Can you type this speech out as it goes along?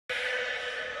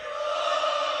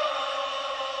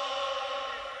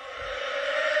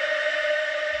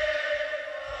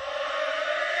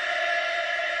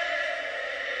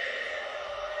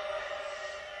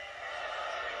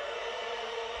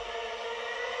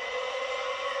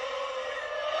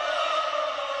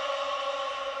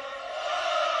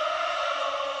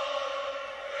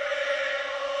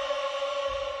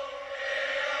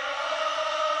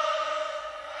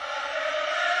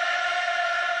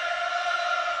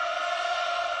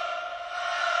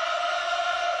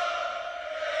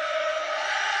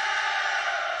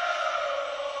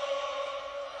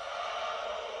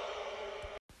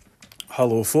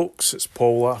Hello folks, it's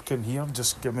Paul Larkin here,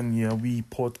 just giving you a wee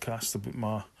podcast about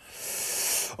my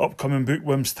upcoming book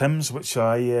Wim's Tims, which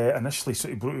I initially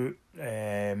sort of brought out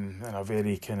in a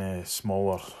very kind of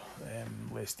smaller,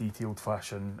 less detailed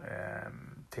fashion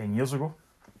 10 years ago.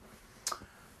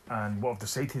 And what I've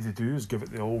decided to do is give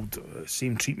it the old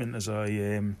same treatment as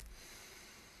I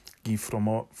gave from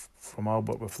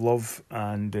Albert with Love,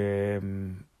 and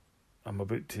I'm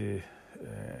about to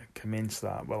commence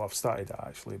that. Well, I've started that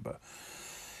actually, but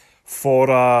for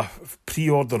a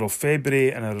pre-order of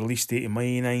February and a release date of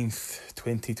May 9th,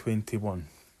 2021.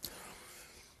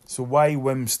 So why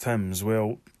Wim's Tims?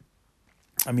 Well,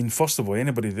 I mean, first of all,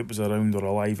 anybody that was around or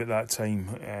alive at that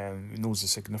time knows the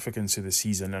significance of the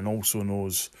season, and also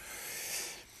knows,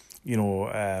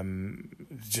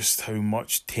 just how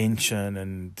much tension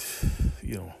and,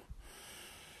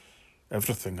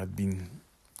 everything had been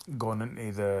gone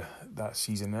into that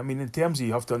season. I mean, in terms of,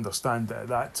 you have to understand that at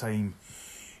that time,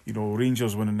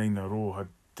 Rangers winning 9 in a row had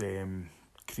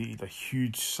created a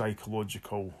huge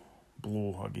psychological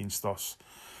blow against us,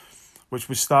 which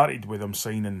was started with them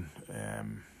signing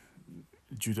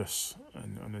Judas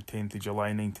on the 10th of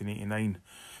July 1989.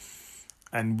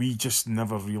 And we just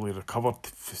never really recovered,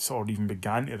 or even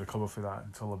began to recover for that,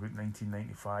 until about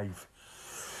 1995,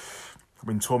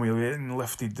 when Tommy Layton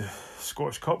lifted the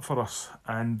Scottish Cup for us.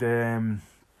 And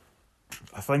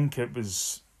I think it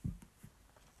was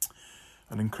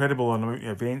an incredible amount of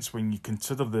events when you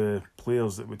consider the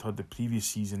players that we'd had the previous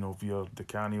season of your Di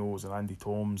Canios and Andy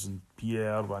Toms and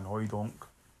Pierre Van Hooijdonk,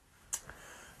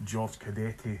 George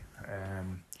Cadetti.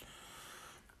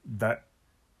 That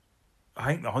I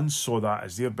think the Huns saw that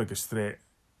as their biggest threat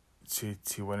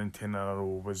to winning 10 in a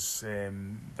row was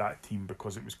that team,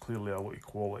 because it was clearly a lot of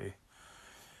quality,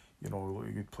 a lot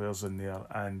of good players in there,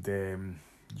 and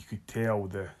you could tell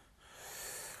the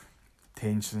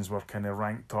tensions were kind of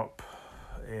ranked up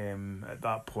at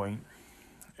that point,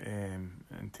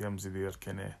 in terms of their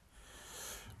kind of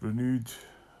renewed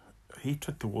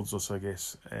hatred towards us, I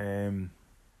guess.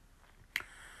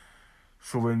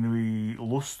 So when we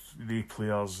lost the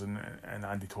players and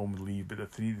Andy Tom would leave, but the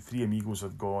three amigos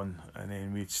had gone, and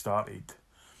then we'd started,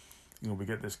 we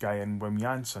get this guy in, Wim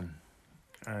Jansen,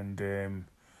 and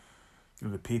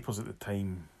the papers at the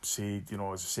time said,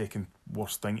 it's the second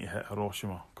worst thing to hit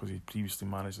Hiroshima, because he'd previously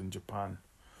managed in Japan.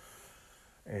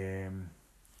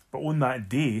 But on that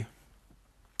day,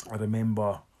 I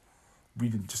remember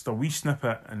reading just a wee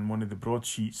snippet in one of the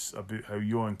broadsheets about how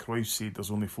Johan Cruyff said there's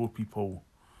only 4 people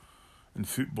in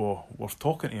football worth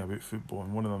talking to about football,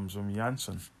 and one of them was Wim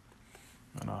Jansen.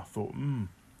 And I thought,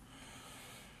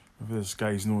 if this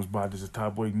guy's not as bad as the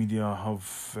tabloid media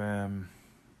have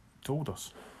told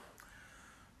us.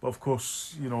 But of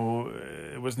course,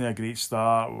 it wasn't a great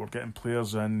start. We were getting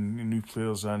players in, new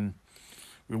players in.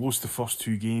 We lost the first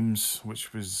 2 games,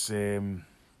 which was, about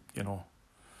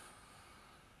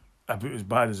as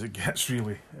bad as it gets,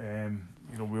 really.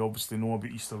 We obviously know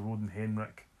about Easter Road and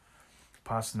Henrik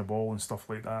passing the ball and stuff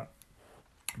like that.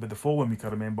 But the following week, I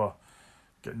remember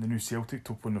getting the new Celtic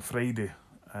top on the Friday,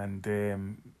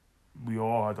 and we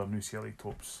all had our new Celtic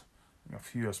tops. A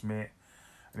few of us met.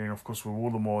 And then, of course, we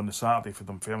wore them on the Saturday for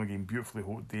the Dunfermline game, beautifully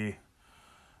hot day.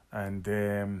 And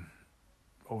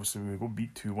obviously, we got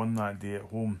beat 2-1 that day at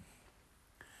home.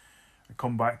 I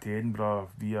come back to Edinburgh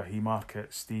via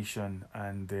Haymarket Station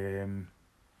and getting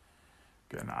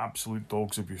absolute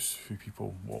dog's abuse for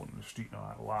people walking the street and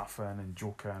that, laughing and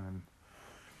joking.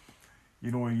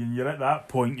 And, when you're at that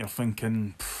point, you're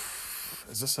thinking,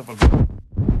 is this ever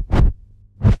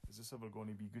going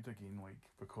to be good again?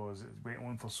 Because it went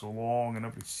on for so long, and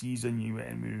every season you went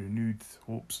in with renewed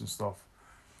hopes and stuff.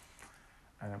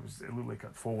 And it looked like it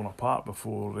had fallen apart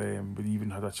before we even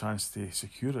had a chance to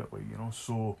secure it,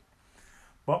 So,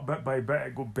 but bit by bit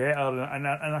it got better, and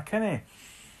I kind of,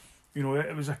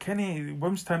 it was a kind of,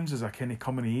 Wim's Tims is a kind of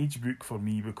coming of age book for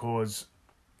me, because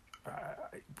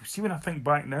see, when I think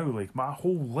back now, my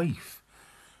whole life,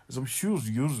 as I'm sure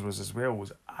yours was as well,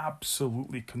 was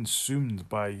absolutely consumed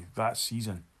by that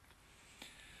season.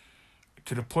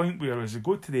 To the point where, as I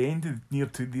got to the end near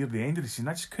the end of the season,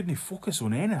 I just couldn't focus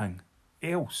on anything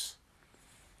else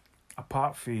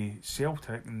apart from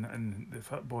Celtic and the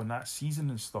football in that season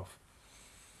and stuff.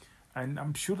 And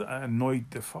I'm sure that I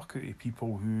annoyed the fuck out of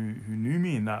people who knew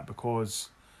me in that, because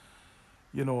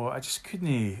I just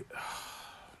couldn't.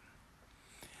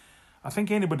 I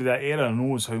think anybody that era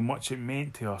knows how much it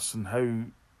meant to us and how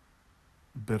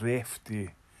bereft the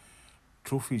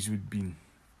trophies we'd been.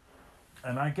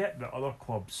 And I get that other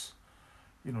clubs,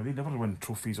 they never win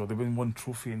trophies, or they win one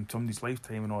trophy in somebody's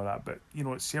lifetime and all that. But,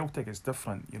 at Celtic it's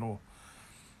different,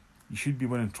 You should be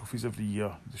winning trophies every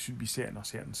year. They should be setting a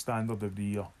certain standard every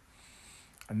year.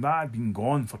 And that had been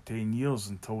gone for 10 years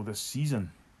until this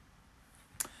season.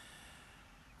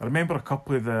 I remember a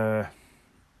couple of the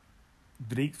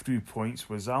breakthrough points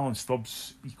was Alan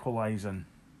Stubbs equalising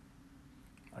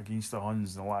against the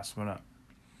Huns in the last minute.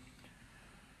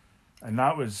 And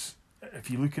that was, if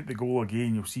you look at the goal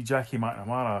again, you'll see Jackie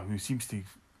McNamara, who seems to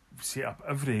set up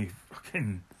every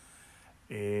fucking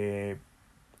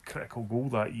critical goal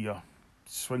that year,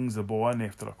 swings the ball in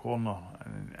after a corner,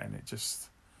 and it just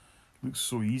looks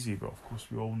so easy, but of course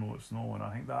we all know it's not. And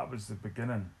I think that was the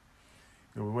beginning.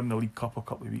 We won the League Cup a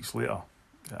couple of weeks later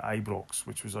at Ibrox,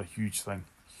 which was a huge thing.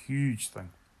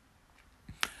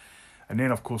 And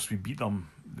then of course we beat them,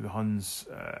 the Huns,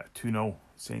 2-0,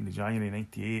 2nd of January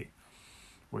 98,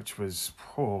 which was,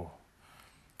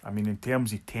 in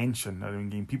terms of tension in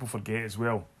the game, people forget as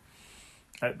well,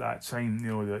 at that time,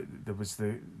 there was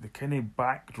the kind of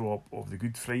backdrop of the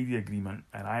Good Friday Agreement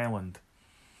in Ireland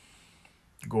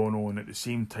going on at the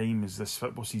same time as this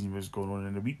football season was going on.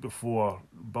 And the week before,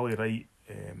 Billy Wright,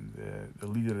 the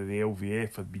leader of the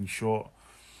LVF, had been shot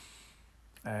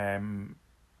in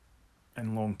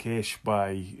Longkesh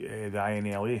by the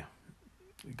INLA.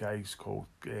 The guys called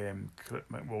Crip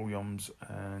McWilliams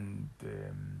and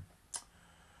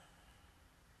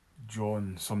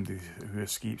John, somebody who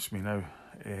escapes me now.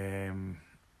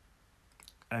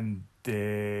 And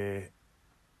the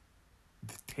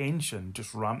tension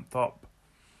just ramped up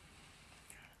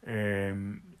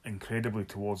incredibly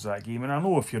towards that game. And I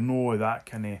know if you're not that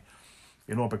kind of,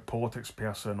 you're not a big politics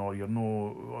person, or you're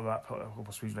not that political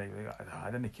persuasion,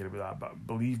 I didn't care about that. But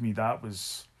believe me, there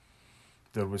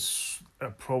was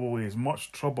probably as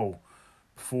much trouble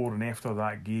before and after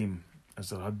that game as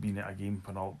there had been at a game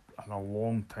in a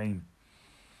long time,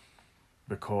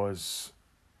 because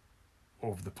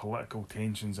of the political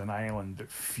tensions in Ireland that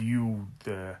fueled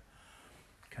the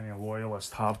kind of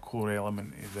loyalist, hardcore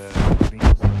element of the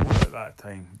Rangers at that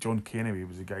time. John Kennedy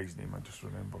was the guy's name, I just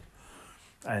remembered.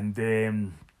 And, that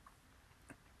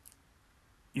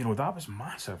was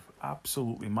massive,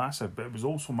 absolutely massive. But it was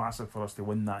also massive for us to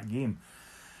win that game.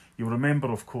 You'll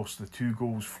remember, of course, the 2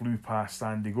 goals flew past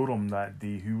Andy Gorham that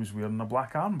day, who was wearing a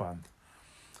black armband.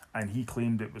 And he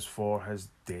claimed it was for his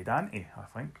dead auntie, I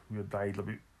think, who had died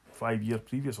about 5 years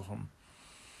previous or something.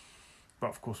 But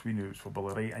of course we knew it was for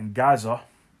Billy Wright. And Gaza,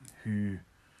 who,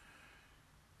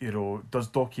 does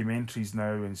documentaries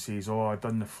now and says, I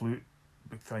done the flute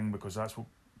thing because that's what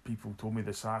people told me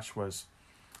the sash was.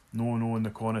 No knowing the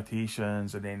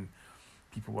connotations, and then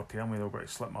people were telling me they were going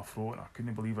to slit my throat, and I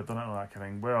couldn't believe I'd done it and that kind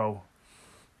of thing. Well,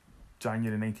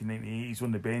 January 1998, he's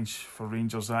on the bench for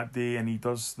Rangers that day, and he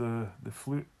does the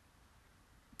flute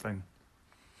thing.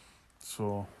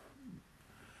 So,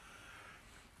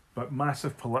 but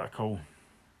massive political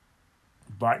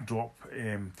backdrop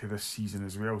to this season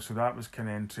as well. So that was kind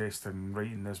of interesting,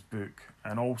 writing this book.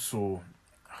 And also,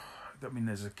 I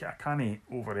can't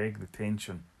over-egg the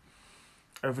tension.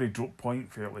 Every drop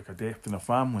point felt like a death in a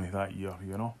family that year,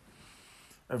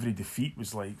 Every defeat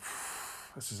was like,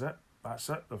 this is it, that's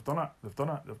it, they've done it, that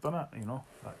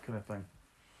kind of thing.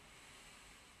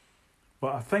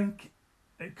 But I think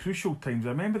at crucial times, I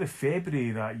remember the February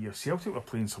that year, Celtic were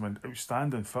playing some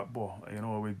outstanding football.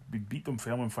 We beat them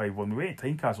firm 5-1. We went to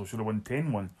Tynecastle, should have won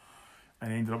 10-1,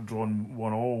 and ended up drawing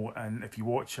 1-1. And if you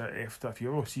watch it if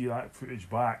you ever see that footage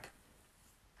back,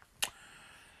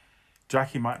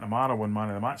 Jackie McNamara won man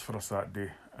of the match for us that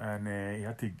day, and he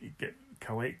had to get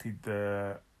collected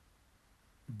the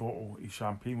bottle of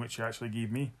champagne, which he actually gave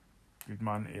me. Good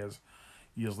man he is.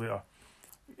 Years later,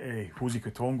 Jose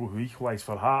Cotongo, who equalised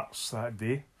for Hearts that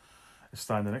day, is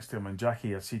standing next to him, and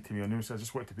Jackie had said to me, I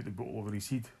just wanted to put the bottle over his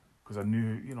head because I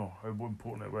knew, how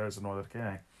important it was and all that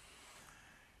kind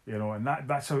of, and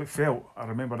that's how it felt. I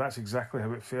remember that's exactly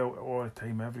how it felt all the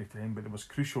time, every time. But there was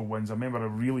crucial wins. I remember a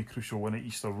really crucial win at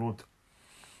Easter Road,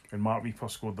 and Mark Reaper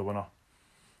scored the winner,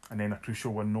 and then a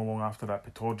crucial win no long after that,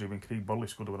 Pittodrie, when Craig Burley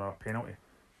scored the winner, a penalty.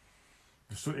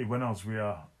 The sort of winners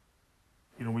where,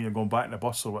 when you're going back in the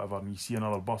bus or whatever, and you see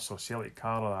another bus or Celtic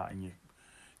car or that, and you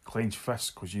clench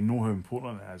fists because you know how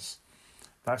important it is.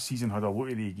 That season had a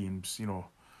lot of the games,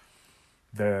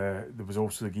 There was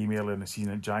also the game earlier in the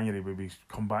season in January where we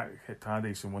come back, hit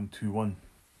Tadis and won 2-1.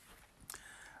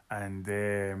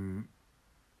 And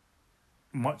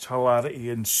much hilarity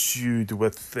ensued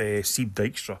with Steve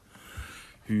Dykstra,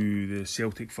 who the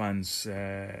Celtic fans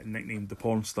nicknamed the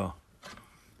porn star.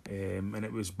 And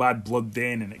it was bad blood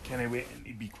then, and it kind of went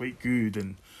to be quite good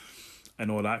and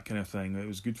all that kind of thing. It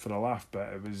was good for a laugh,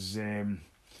 but it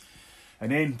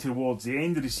And then towards the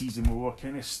end of the season, we were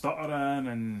kind of stuttering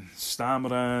and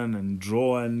stammering and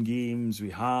drawing games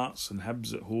with Hearts and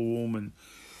Hibs at home, and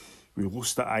we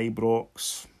lost at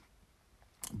Ibrox.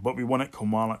 But we won at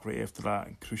Kilmarnock right after that,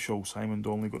 and crucial, Simon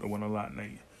Donnelly got the winner that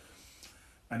night.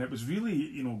 And it was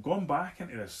really, going back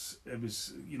into this, it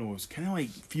was kind of like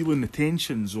feeling the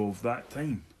tensions of that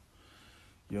time.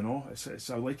 It's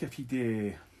like if you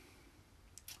do,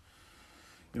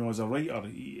 as a writer,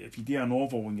 if you do a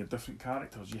novel and you're different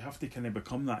characters, you have to kind of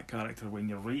become that character when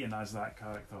you're writing as that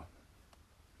character.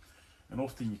 And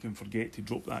often you can forget to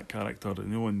drop that character,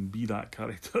 and be that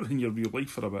character in your real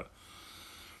life for a bit.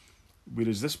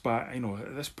 Whereas at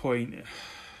this point,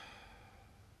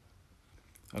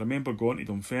 I remember going to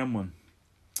Dunfermline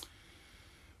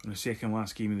in the second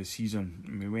last game of the season,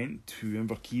 and we went to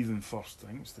Inverkeithing first. I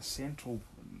think it was the Central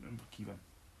Inverkeithing.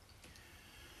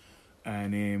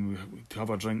 And to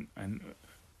have a drink, and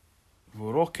we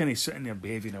were all kind of sitting there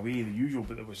behaving away the usual,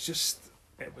 but it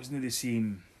wasn't the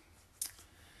same.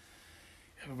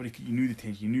 Everybody, you knew the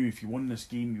tension. You knew if you won this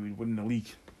game, you would win the league.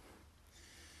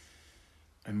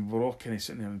 And we were all kind of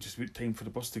sitting there and just wait time for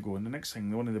the bus to go. And the next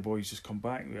thing, one of the boys just come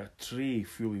back with a tray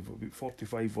full of about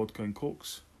 45 vodka and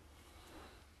cokes.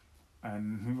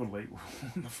 And we were like, what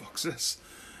the fuck's this?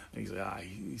 And he's like,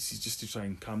 this is just to try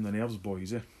and calm the nerves,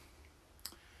 boys, eh?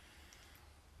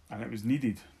 And it was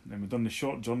needed. And we'd done the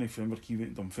short journey from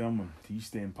Inverkeithing to Dunfermline to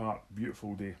East End Park.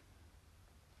 Beautiful day.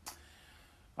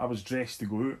 I was dressed to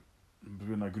go out,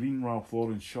 wearing a green Ralph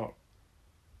Lauren shirt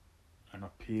and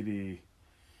a pair of,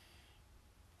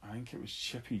 I think it was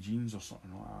chippy jeans or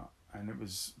something like that. And it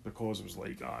was because it was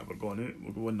like, we're going out,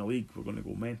 we're going to win the league, we're going to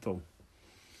go mental.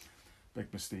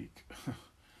 Big mistake.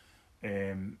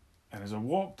 And as I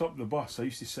walked up the bus, I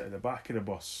used to sit at the back of the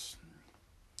bus,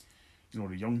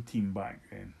 the young team back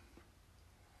then.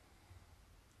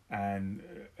 And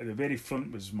at the very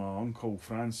front was my uncle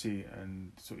Francie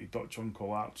and sort of Dutch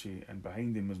uncle Archie, and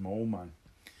behind him was my old man.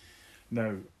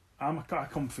 Now, I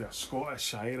come from a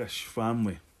Scottish-Irish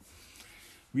family.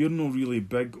 We're not really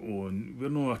big on, we're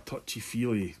not a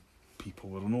touchy-feely people.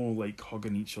 We're not like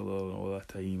hugging each other all the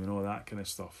time and all that kind of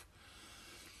stuff.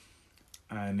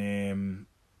 And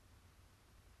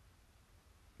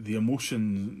the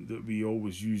emotion that we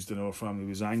always used in our family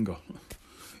was anger.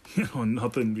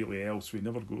 Nothing really else. We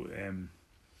never go,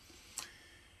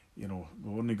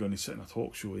 we're only going to sit in a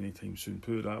talk show anytime soon,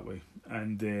 put it that way.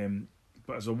 And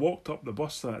but as I walked up the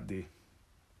bus that day,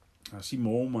 I seen my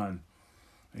old man,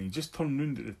 and he just turned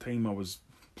round at the time. I was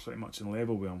pretty much in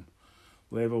level with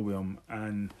him,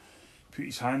 and put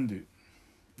his hand out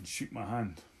and shook my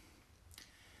hand.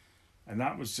 And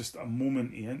that was just a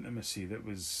moment of intimacy that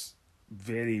was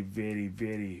very, very,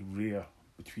 very rare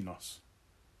between us.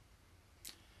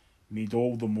 Made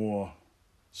all the more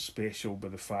special by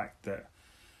the fact that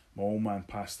my old man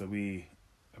passed away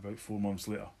about 4 months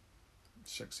later,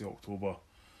 6th of October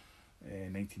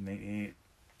 1998.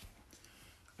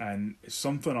 And it's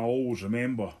something I always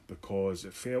remember because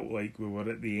it felt like we were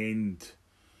at the end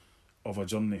of a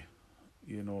journey,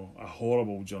 a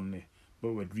horrible journey,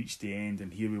 but we'd reached the end,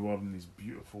 and here we were in these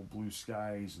beautiful blue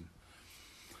skies and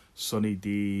sunny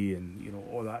day and,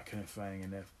 all that kind of thing.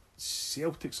 And the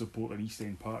Celtic support in East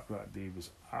End Park that day was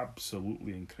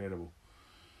absolutely incredible.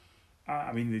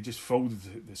 I mean, they just filled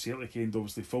the Celtic end,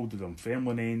 obviously filled the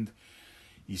Dunfermline end.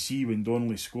 You see when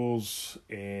Donnelly scores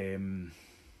the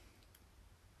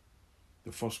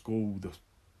first goal, the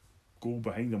goal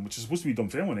behind him, which is supposed to be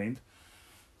Dunfermline end,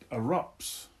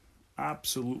 erupts,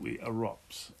 absolutely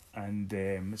erupts, and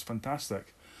it's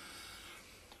fantastic.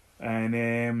 And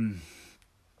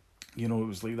it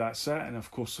was like that's it. And of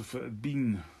course, if it had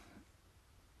been,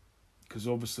 because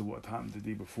obviously what had happened the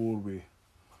day before with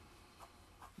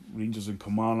Rangers and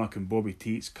Kilmarnock and Bobby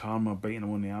Tate's karma biting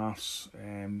him on the arse,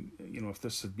 if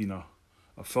this had been a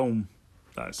film,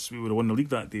 we would have won the league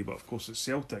that day. But of course it's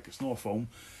Celtic, it's not a film,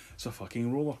 it's a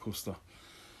fucking roller coaster.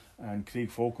 And Craig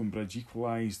Falconbridge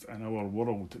equalised and our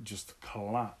world just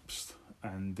collapsed.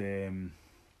 And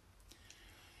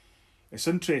it's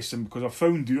interesting because I've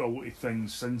found out a lot of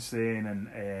things since then,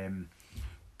 and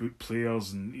boot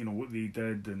players and what they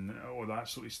did and all that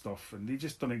sort of stuff, and they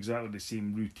just done exactly the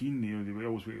same routine. They would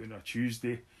always wait on a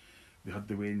Tuesday, they had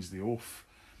the Wednesday off,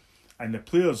 and the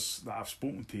players that I've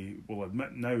spoken to will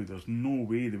admit now there's no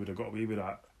way they would have got away with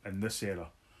that in this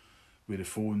era with the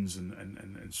phones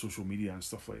and social media and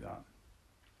stuff like that.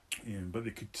 But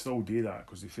they could still do that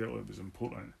because they felt it was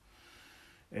important.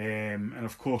 And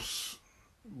of course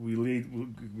we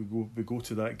go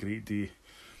to that great day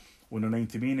on the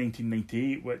 9th of May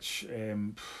 1998, which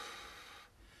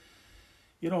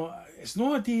it's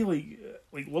not a day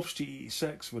like Love Street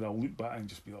 86 where I'll look back and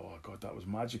just be, oh God, that was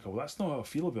magical. That's not how I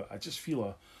feel about it. I just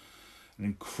feel an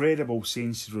incredible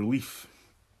sense of relief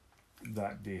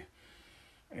that day.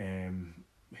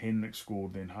 Henrik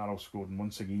scored, then Harold scored, and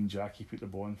once again Jackie put the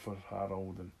ball in for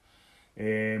Harold.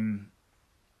 And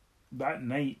that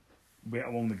night, went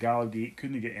along the Gallowgate,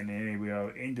 couldn't get in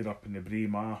anywhere, ended up in the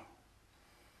Braemar,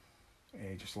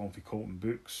 just along to Colton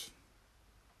Books.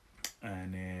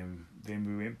 And then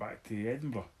we went back to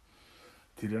Edinburgh,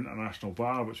 to the International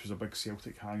Bar, which was a big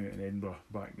Celtic hangout in Edinburgh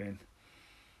back then.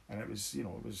 And it was,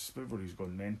 everybody's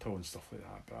gone mental and stuff like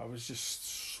that. But I was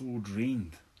just so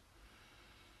drained,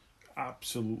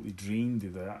 absolutely drained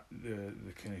of that,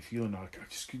 the kind of feeling I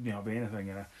just couldn't have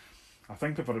anything. And I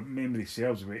think if our memory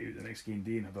serves, we went out the next game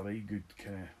day and had a right good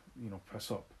kind of,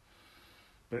 piss up.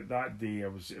 But that day,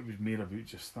 it was more about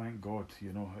just, thank God,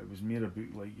 it was more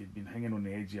about like you'd been hanging on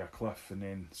the edge of a cliff and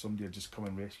then somebody had just come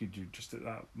and rescued you just at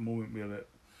that moment where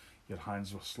your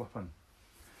hands were slipping.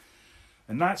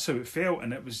 And that's how it felt,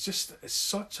 and it's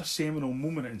such a seminal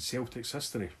moment in Celtic's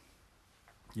history.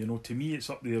 To me, it's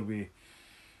up there with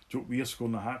Joe Weir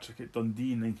scoring a hat-trick at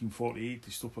Dundee in 1948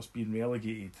 to stop us being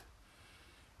relegated.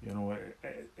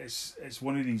 It's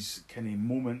one of these kind of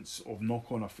moments of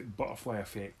knock-on butterfly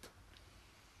effect.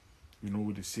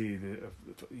 Would they say that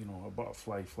a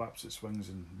butterfly flaps its wings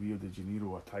in Rio de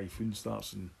Janeiro, a typhoon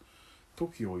starts in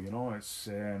Tokyo. It's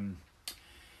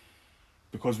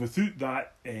because without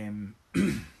that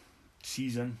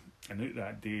season and out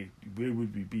that day, where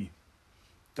would we be?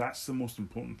 That's the most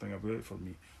important thing about it for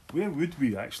me. Where would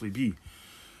we actually be?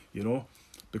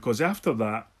 Because after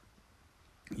that,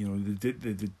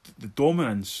 the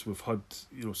dominance we've had,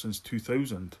 since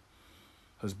 2000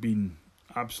 has been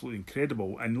absolutely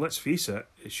incredible. And let's face it,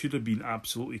 it should have been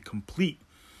absolutely complete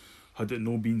had it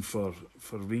not been for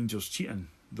Rangers cheating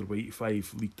their way to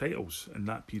 5 league titles in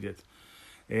that period.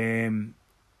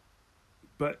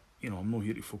 But, I'm not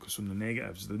here to focus on the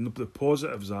negatives. The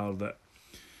positives are that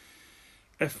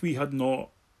if we had not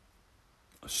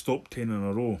stopped 10 in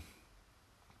a row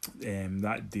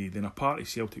that day, then a part of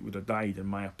Celtic would have died, in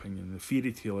my opinion, the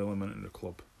fairy tale element in the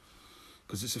club.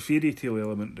 Because it's a fairy tale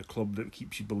element in the club that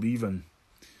keeps you believing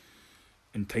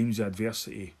in times of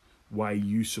adversity why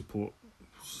you support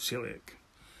Celtic.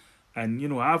 And,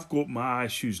 I've got my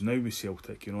issues now with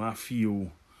Celtic. I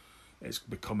feel it's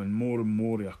becoming more and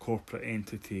more a corporate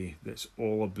entity that's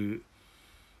all about,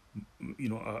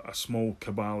 a small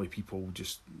cabal of people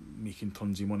just making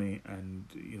tons of money and,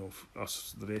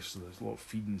 us, the rest of us, a lot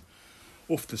feeding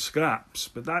off the scraps.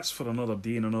 But that's for another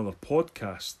day and another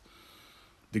podcast.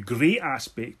 The great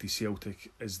aspect of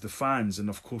Celtic is the fans, and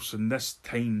of course in this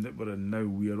time that we're in now,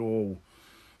 we are all,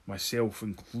 myself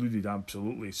included,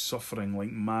 absolutely suffering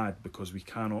like mad because we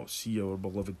cannot see our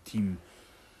beloved team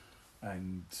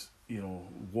and,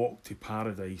 walk to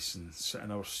paradise and sit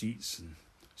in our seats and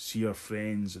see our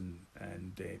friends and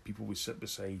people we sit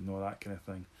beside and all that kind of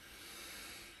thing,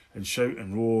 and shout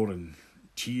and roar and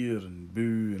cheer and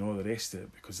boo and all the rest of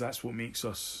it, because that's what makes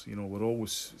us, we're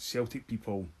always Celtic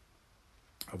people.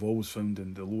 I've always found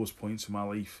in the lowest points of my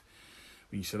life,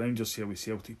 when you surround yourself with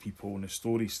Celtic people and the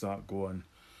stories start going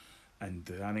and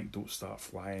the anecdotes start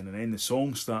flying and then the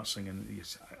songs start singing,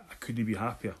 I couldn't be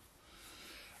happier.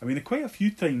 I mean, quite a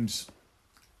few times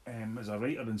as a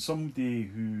writer and somebody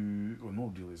who, well,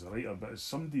 not really as a writer, but as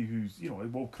somebody who's,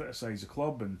 will criticise the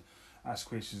club and ask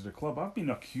questions of the club, I've been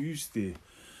accused of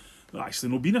actually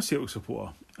not being a Celtic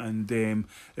supporter, and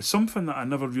it's something that I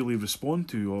never really respond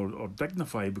to or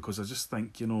dignify, because I just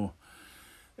think, to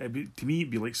me it'd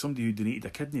be like somebody who donated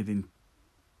a kidney then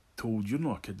told you're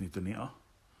not a kidney donator.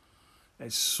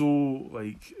 It's so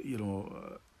like,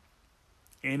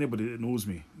 anybody that knows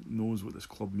me knows what this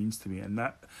club means to me, and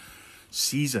that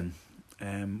season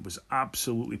was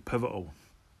absolutely pivotal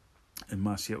in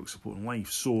my Celtic supporting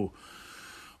life. So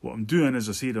what I'm doing, as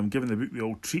I said, I'm giving the book the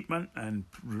old treatment and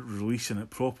releasing it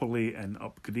properly and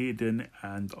upgrading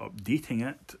and updating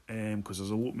it, because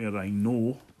there's a lot more I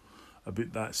know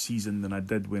about that season than I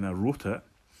did when I wrote it.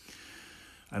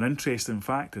 An interesting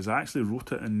fact is I actually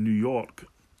wrote it in New York,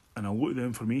 and a lot of the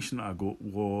information that I got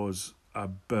was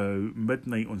about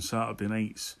midnight on Saturday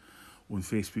nights on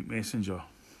Facebook Messenger.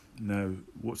 Now,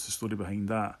 what's the story behind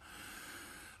that?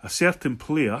 A certain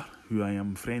player who I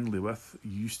am friendly with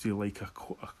used to like a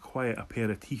quiet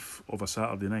aperitif of a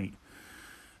Saturday night,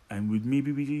 and would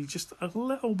maybe be just a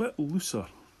little bit looser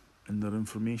in their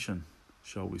information,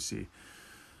 shall we say.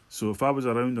 So if I was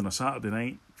around on a Saturday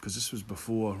night, because this was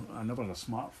before, I never had a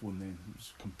smartphone then, it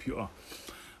was a computer,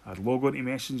 I'd log on to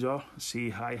Messenger, say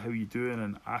hi, how you doing,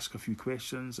 and ask a few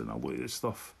questions, and a lot of this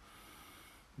stuff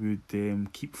would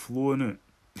keep flowing out.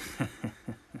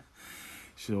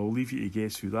 So I'll leave you to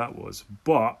guess who that was.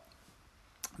 But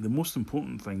the most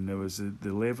important thing now is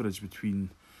the leverage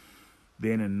between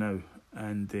then and now.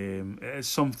 And it is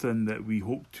something that we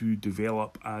hope to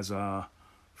develop as a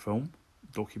film,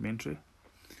 documentary,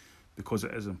 because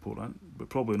it is important, but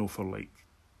probably not for like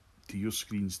to your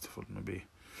screens for maybe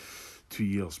 2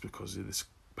 years because of this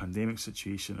pandemic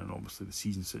situation and obviously the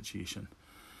season situation.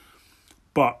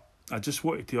 But I just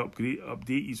wanted to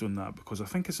update you on that because I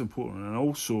think it's important. And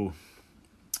also,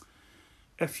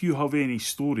 if you have any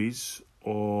stories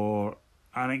or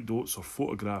anecdotes or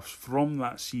photographs from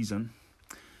that season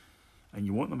and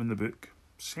you want them in the book,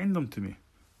 send them to me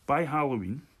by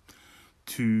Halloween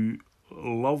to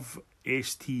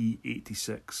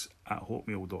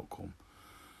lovest86@hotmail.com.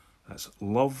 That's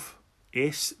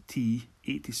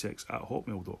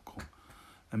lovest86@hotmail.com.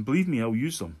 And believe me, I'll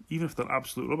use them. Even if they're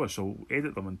absolute rubbish, I'll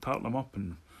edit them and tart them up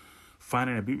and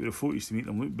fanning about with the photos to make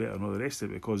them look better and all the rest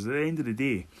of it. Because at the end of the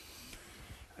day,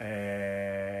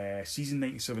 season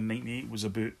 97-98 was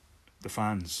about the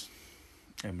fans.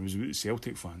 It was about the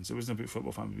Celtic fans. It wasn't about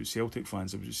football fans, it was about Celtic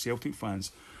fans. It was Celtic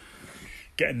fans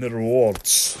getting the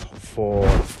rewards for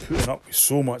putting up with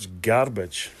so much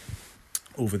garbage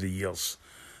over the years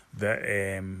that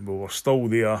we were still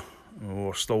there and we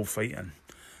were still fighting.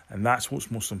 And that's what's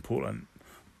most important,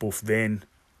 both then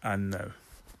and now.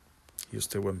 Here's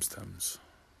to Wim's Tims.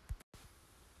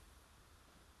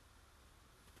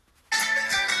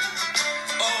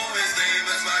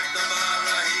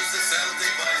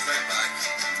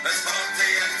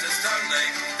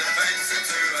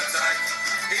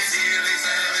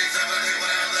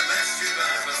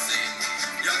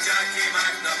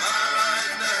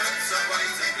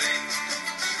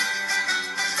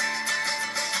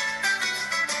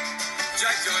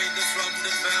 Jack joined us from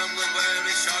Newfoundland where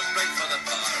he shone right for the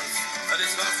Pars. And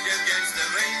his first game against the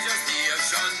Rangers, he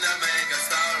outshone their mega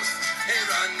stars. He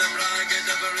ran them ragged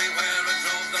everywhere and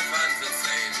drove the fans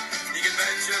insane. You can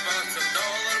bet your bottom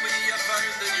dollar we have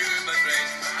found the new McRae.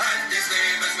 And his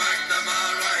name is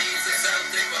McNamara, he's a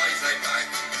Celtic boys right back.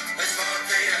 His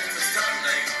 40th is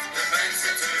turning, defence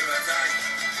into attack.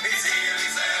 He's here,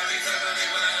 he's there, he's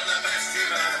everywhere, the best you've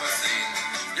ever seen.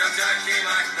 Young Jackie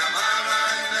McNamara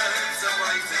and the hoops are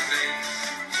white and green.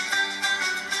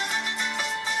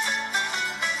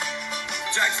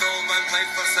 Jack Coleman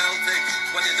played for Celtic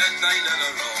when he did 9 in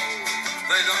a row.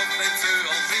 Then off into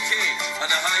Old Vicky and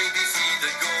a high BC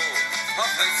to go.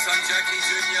 Off his son Jackie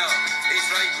Jr., he's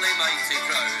rightly mighty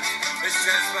proud. His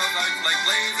chest swelled out like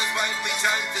blazes when we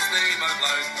chant his name out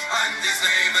loud. And his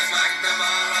name is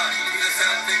McNamara, he's a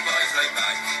Celtic boys right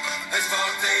back. His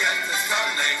 40th is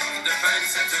turning,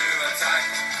 defence into attack.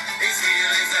 He's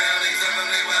here, he's there, he's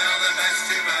everywhere, the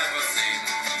best you've ever seen.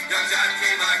 Young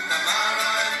Jackie McNamara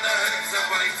and the hoops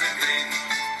are white and green.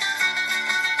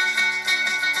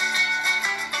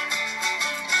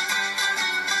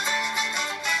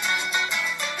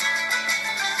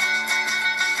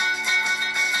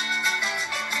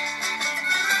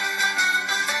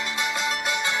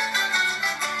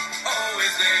 Oh,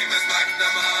 his name is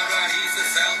McNamara, he's a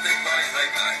Celtic boys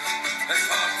right back. His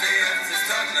 40th is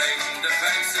turning,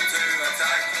 defence into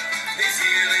attack. He's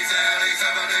here, he's there, he's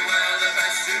everywhere, the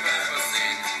best you've ever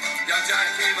seen. Young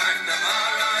Jackie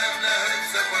McNamara and the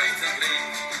hoops are white and green.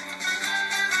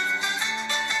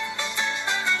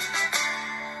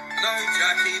 Now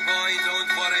Jackie boy,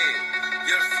 don't worry,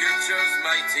 your future's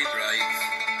mighty bright.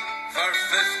 For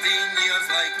 15 years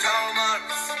like Karl Marx,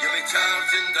 you'll be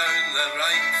charging down the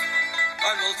right.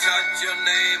 And we'll chant your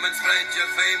name and spread your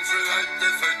fame throughout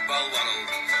the football world.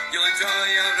 You'll enjoy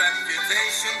a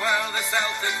reputation where the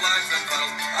Celtic flags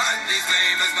unfurled. And his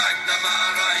name is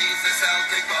McNamara, he's the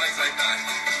Celtic boys right back.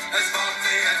 His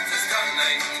 40th is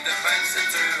turning, defence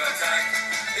into attack.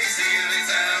 He's here, he's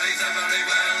there,